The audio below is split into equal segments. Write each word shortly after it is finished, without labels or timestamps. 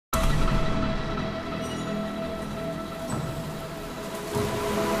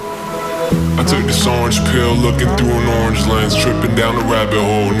I took this orange pill, looking through an orange lens, tripping down a rabbit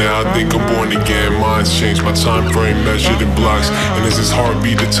hole. Now I think I'm born again. Mind's changed, my time frame measured in blocks. And as his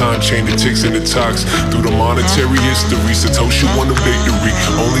heartbeat, the time chain, the ticks and the talks. Through the monetary history, Satoshi won the victory.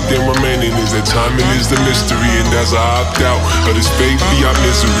 Only thing remaining is that timing is the mystery. And as I opt out of this faith beyond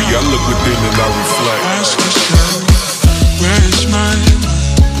misery, I look within and I reflect. Ask yourself, where is mine?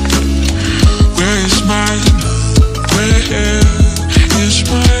 Where is mine? Where is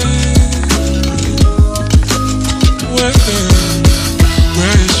mine?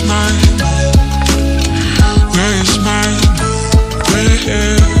 Where is mine? Where is mine? Where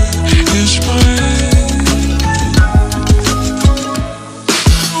is mine?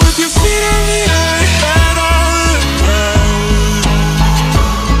 With your feet on the air, head on the ground,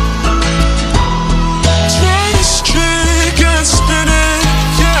 try to streak and spin it,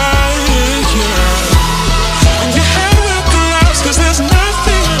 yeah, yeah. And your head will collapse 'cause there's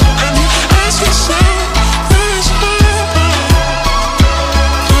nothing, and you ask yourself, where is mine?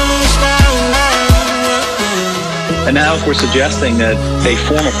 And now if we're suggesting that a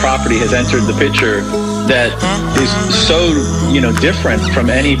form of property has entered the picture that is so, different from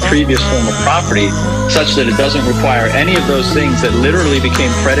any previous form of property, such that it doesn't require any of those things that literally became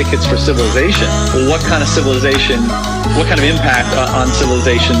predicates for civilization, well, what kind of civilization, what kind of impact on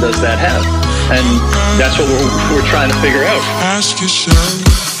civilization does that have? And that's what we're trying to figure out. Ask yourself,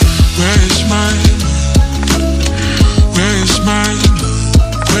 where is mine? Where is mine?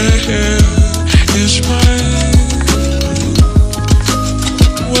 Where is mine?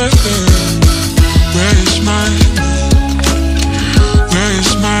 Where is mine? Where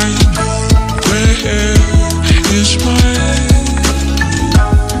is mine? Where is mine?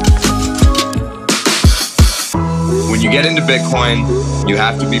 When you get into Bitcoin, you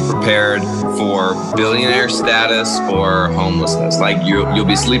have to be prepared for billionaire status or homelessness. Like you'll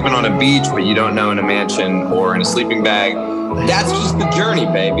be sleeping on a beach, but you don't know in a mansion or in a sleeping bag. That's just the journey,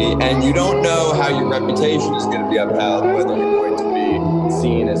 baby. And you don't know how your reputation is going to be upheld, whether you're going to be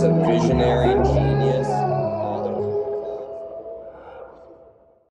seen as a visionary genius